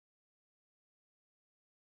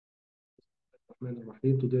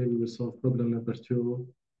Today we will solve problem number 2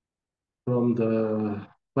 from the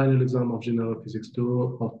final exam of General Physics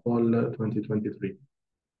 2 of fall 2023.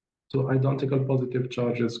 So identical positive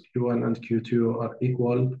charges Q1 and Q2 are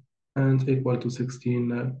equal and equal to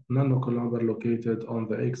 16 nanocoulomb are located on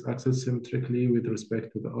the x-axis symmetrically with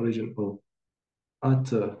respect to the origin O.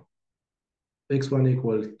 At x1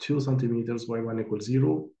 equal 2 centimeters, y1 equal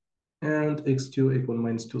 0, and x2 equal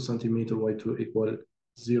minus 2 centimeter, y2 equal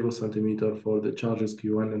 0 centimeter for the charges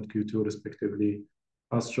Q1 and Q2 respectively,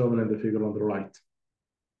 as shown in the figure on the right.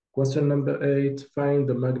 Question number 8, find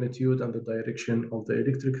the magnitude and the direction of the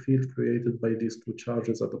electric field created by these two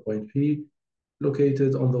charges at the point P,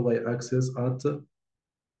 located on the y-axis at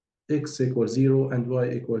x equals 0 and y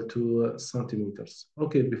equal 2 centimeters.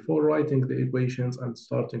 Okay, before writing the equations and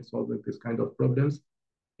starting solving this kind of problems,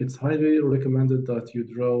 it's highly recommended that you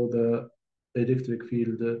draw the electric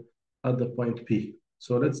field at the point P.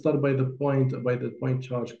 So let's start by the point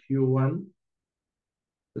charge Q1.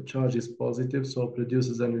 The charge is positive, so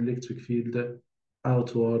produces an electric field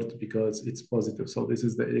outward because it's positive. So this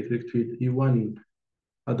is the electric field E1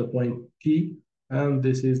 at the point P, and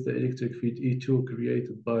this is the electric field E2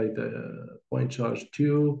 created by the point charge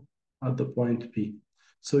 2 at the point P.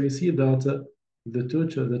 So you see that the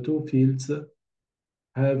two fields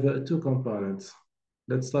have two components.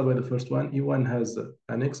 Let's start by the first one. E1 has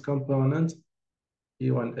an X component,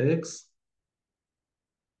 E1X,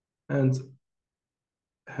 and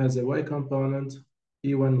has a Y component,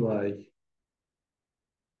 E1Y.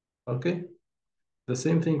 Okay? The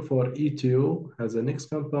same thing for E2, has an X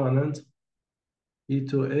component,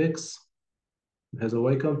 E2X, has a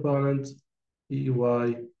Y component,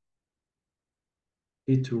 EY,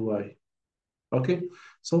 E2Y. Okay?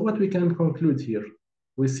 So what we can conclude here?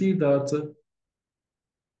 We see that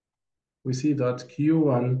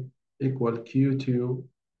Q1 equal Q2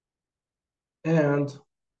 and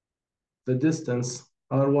the distance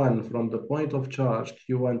R1 from the point of charge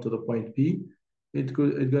Q1 to the point P, it's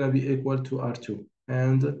gonna be equal to R2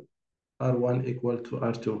 and R1 equal to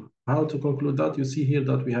R2. How to conclude that? You see here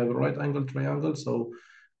that we have a right angle triangle. So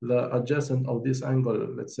the adjacent of this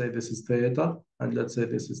angle, let's say this is theta, and let's say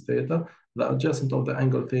this is theta. The adjacent of the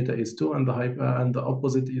angle theta is 2, and the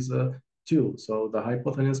opposite is 2. So the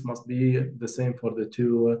hypotenuse must be the same for the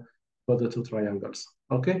two triangles.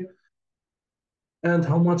 Okay. And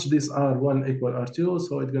how much this R1 equal R2?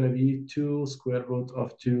 So it's going to be 2 square root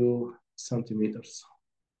of 2 centimeters.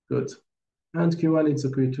 Good. And Q1 is a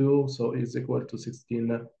Q2, so it's equal to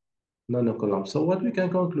 16 nanocoulomb. So what we can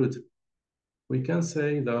conclude? We can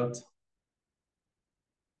say that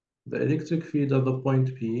the electric field at the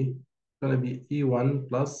point P is going to be E1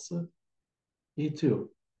 plus E2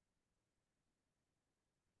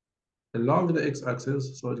 along the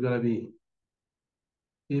x-axis. So it's going to be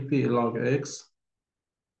EP along x,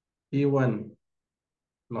 E1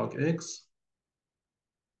 log x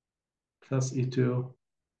plus E2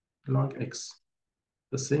 log x.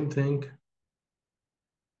 The same thing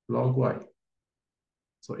log y.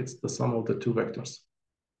 So it's the sum of the two vectors.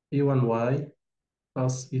 E1y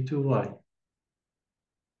plus E2y.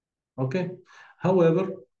 Okay. However,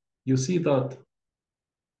 you see that,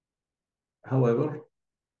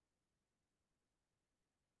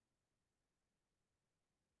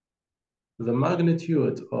 the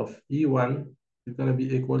magnitude of E1 is going to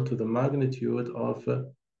be equal to the magnitude of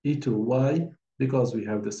E2y because we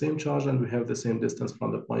have the same charge and we have the same distance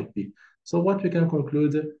from the point P. So what we can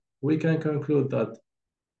conclude? We can conclude that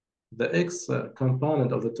the X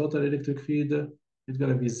component of the total electric field is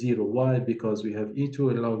going to be 0. Why? Because we have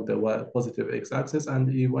E2 along the positive x-axis and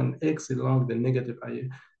E1x along the negative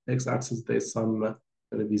x-axis. Their sum going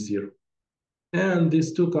to be 0. And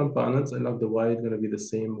these two components along the y is going to be the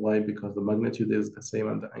same. Why? Because the magnitude is the same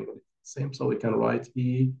and the angle is the same. So we can write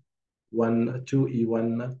E1 to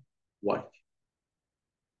E1y.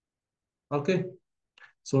 Okay.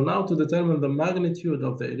 So now to determine the magnitude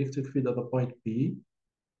of the electric field at the point P,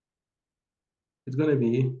 it's going to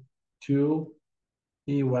be 2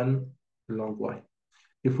 E1 along y.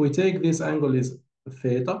 If we take this angle is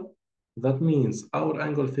theta, that means our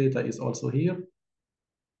angle theta is also here.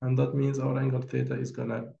 And that means our angle theta is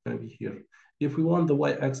gonna be here. If we want the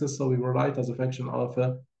y-axis, so we will write as a function of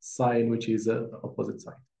a sine, which is the opposite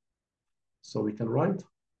side. So we can write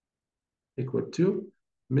equal to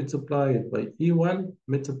multiplied by E1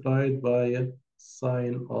 multiplied by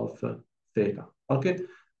sine of theta. Okay.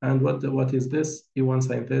 And what is this? E1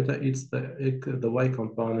 sine theta, it's the y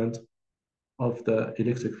component of the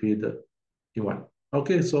electric field E1.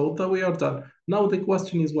 Okay, so that we are done. Now the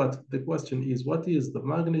question is what? The question is what is the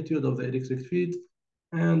magnitude of the electric field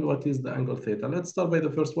and what is the angle theta? Let's start by the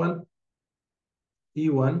first one.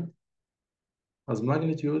 E1 as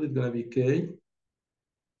magnitude is going to be K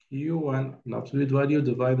Q1 in absolute value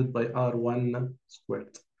divided by R1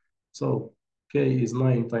 squared. So K is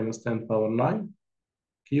 9 times 10 power 9.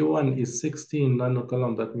 Q1 is 16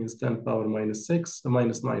 nanocoulomb, that means 10 power minus 6,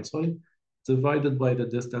 minus 9, sorry, divided by the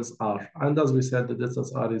distance R. And as we said, the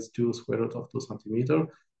distance R is 2 square root of 2 centimeter.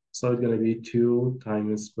 So it's going to be 2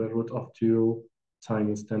 times square root of 2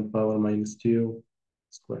 times 10 power minus 2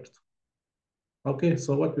 squared. Okay,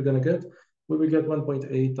 so what we're going to get? We will get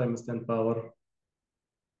 1.8 times 10 power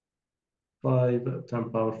 5, 10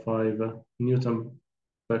 power 5 Newton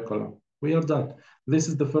per coulomb. We are done. This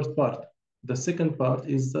is the first part. The second part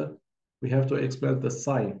is we have to explain the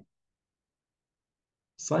sign.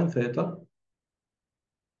 Sine theta,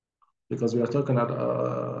 because we are talking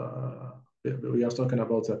about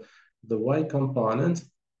the y component,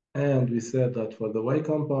 and we said that for the y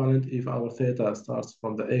component, if our theta starts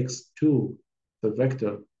from the x to the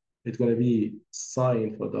vector, it's going to be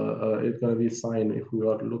sine for the it's going to be sine if we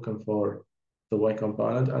are looking for the y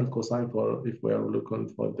component, and cosine for if we are looking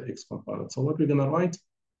for the x component. So what we're going to write,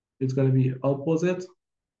 it's going to be opposite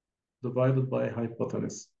divided by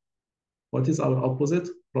hypotenuse. What is our opposite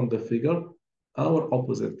from the figure? Our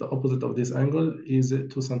opposite, the opposite of this angle is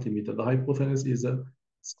 2 centimeters. The hypotenuse is a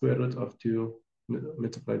square root of 2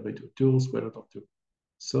 multiplied by 2, 2 square root of 2.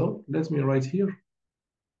 So let me write here.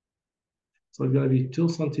 So it's going to be 2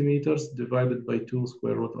 centimeters divided by 2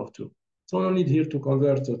 square root of 2. So no need here to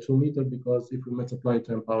convert to 2 meters, because if we multiply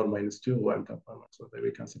 10 power minus 2 and 10 power minus 1, then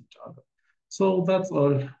we cancel each other. So that's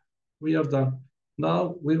all. We are done.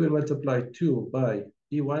 Now we will multiply 2 by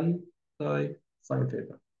E1 by sine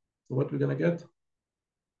theta. So what we're going to get?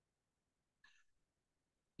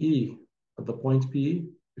 E at the point P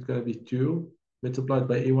is going to be 2 multiplied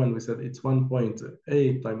by E1. We said it's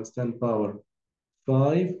 1.8 times 10 power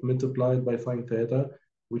 5 multiplied by sine theta,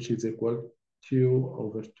 which is equal 2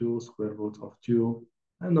 over 2 square root of 2.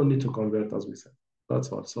 And no need to convert, as we said. That's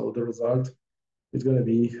all. So the result is going to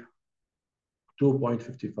be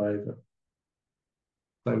 2.55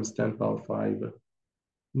 times 10 power 5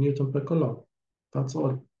 Newton per coulomb. That's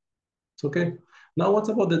all. It's okay. Now, what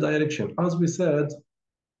about the direction? As we said,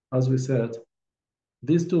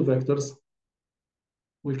 these two vectors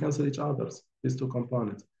will cancel each other, these two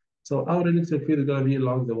components. So our electric field is going to be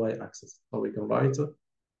along the y-axis. So we can write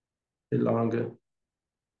along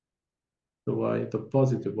the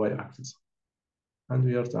positive y-axis. And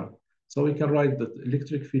we are done. So we can write that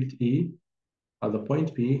electric field E at the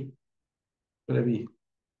point P is going to be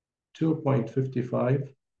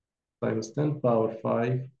 2.55 times 10 power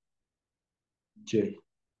 5 J,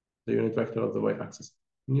 the unit vector of the y-axis,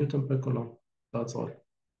 Newton per coulomb. That's all.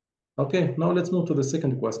 Okay, now let's move to the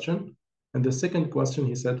second question. And the second question,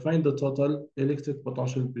 he said, find the total electric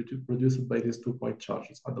potential produced by these 2 point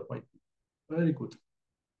charges at the point P. Very good.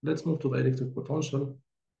 Let's move to the electric potential.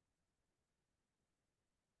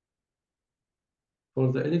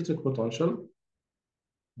 For the electric potential,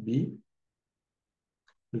 B,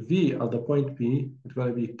 V at the point P, it's going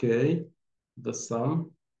to be K, the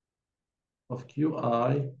sum of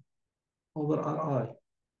Qi over Ri.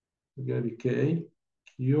 It's going to be K,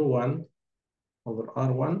 Q1 over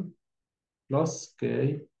R1 plus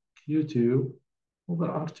K, Q2 over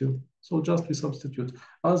R2. So just we substitute.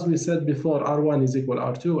 As we said before, R1 is equal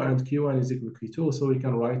R2 and Q1 is equal Q2. So we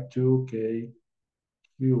can write 2K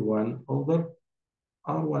Q1 over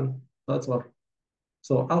R1. That's all.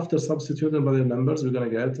 So after substituting by the numbers, we're going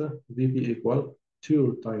to get VP equal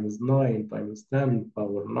 2 times 9 times 10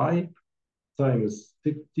 power 9 times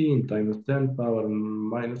 16 times 10 power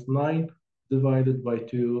minus 9 divided by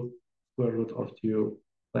 2 square root of 2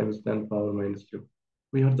 times 10 power minus 2.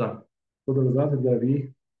 We are done. So the result is going to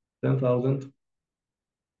be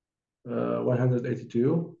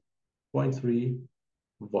 10,182.3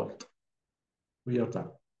 volt. We are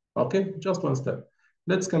done. Okay, just one step.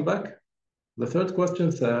 Let's come back. The third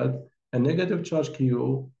question said, a negative charge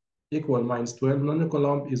Q equal minus 12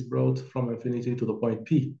 nanocoulomb is brought from infinity to the point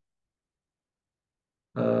P.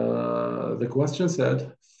 The question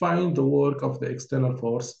said, find the work of the external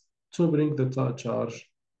force to bring the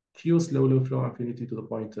charge Q slowly from infinity to the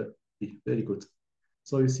point P. Very good.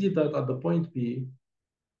 So you see that at the point P,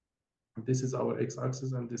 this is our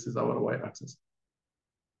x-axis and this is our y-axis.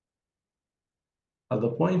 At the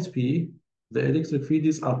point P, the electric field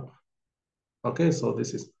is up. Okay, so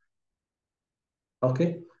this is,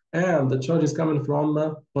 okay. And the charge is coming from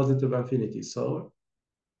positive infinity. So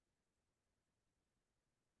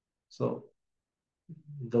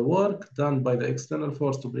the work done by the external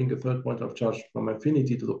force to bring a third point of charge from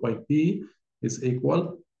infinity to the point P is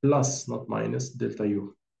equal plus, not minus, delta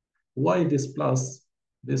U. Why this plus?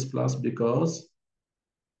 This plus because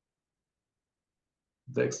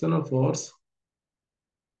the external force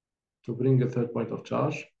to bring a third point of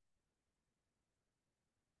charge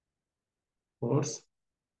force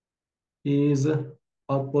is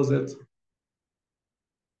opposite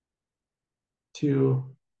to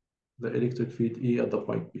the electric field E at the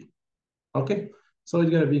point B. Okay, so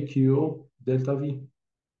it's going to be Q delta V,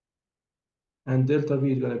 and delta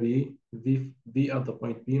V is going to be V at the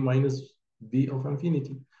point B minus V of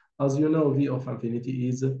infinity. As you know, V of infinity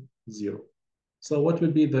is 0. So what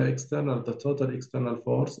will be the total external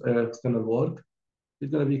force, external work?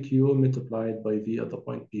 It's going to be Q multiplied by V at the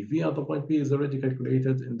point P. V at the point P is already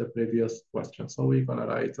calculated in the previous question. So we're going to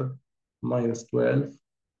write minus 12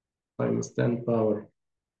 times 10 power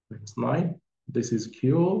minus 9. This is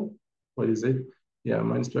Q. What is it? Yeah,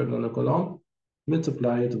 minus 12 nanocoulomb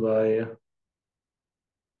multiplied by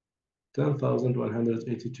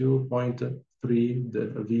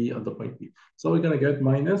 10,182.3 V at the point P. So we're going to get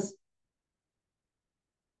minus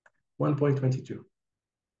 1.22.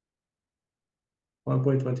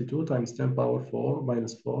 1.22 times 10 power 4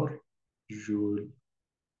 minus 4 joule.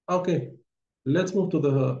 Okay, let's move to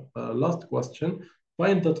the last question.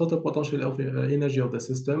 Find the total potential of energy of the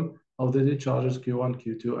system of the charges Q1,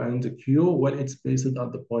 Q2, and Q when it's placed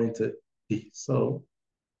at the point P. So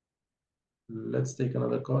let's take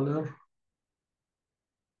another color.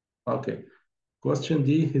 Okay, question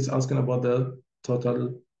D is asking about the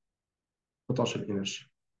total potential energy.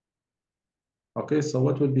 Okay, so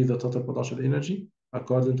what will be the total potential energy?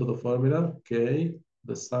 According to the formula, K,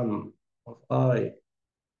 the sum of I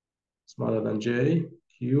smaller than J,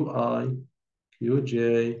 Qi,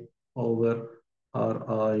 Qj over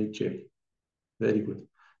Rij. Very good.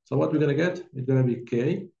 So what we're going to get is going to be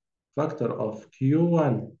K factor of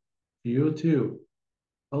Q1, Q2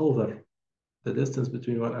 over the distance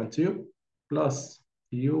between 1 and 2 plus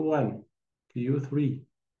Q1, Q3,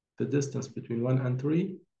 the distance between 1 and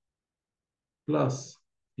 3 plus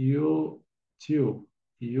Q2,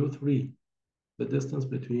 Q3, the distance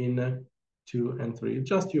between 2 and 3.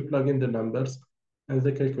 Just you plug in the numbers and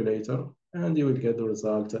the calculator, and you will get the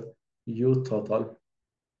result U total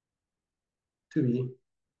to be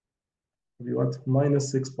what?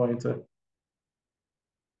 Minus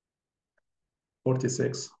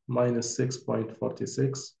 6.46 minus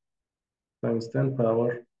 6.46 times 10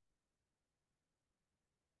 power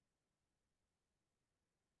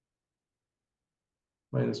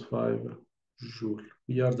minus 5 joule.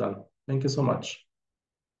 We are done. Thank you so much.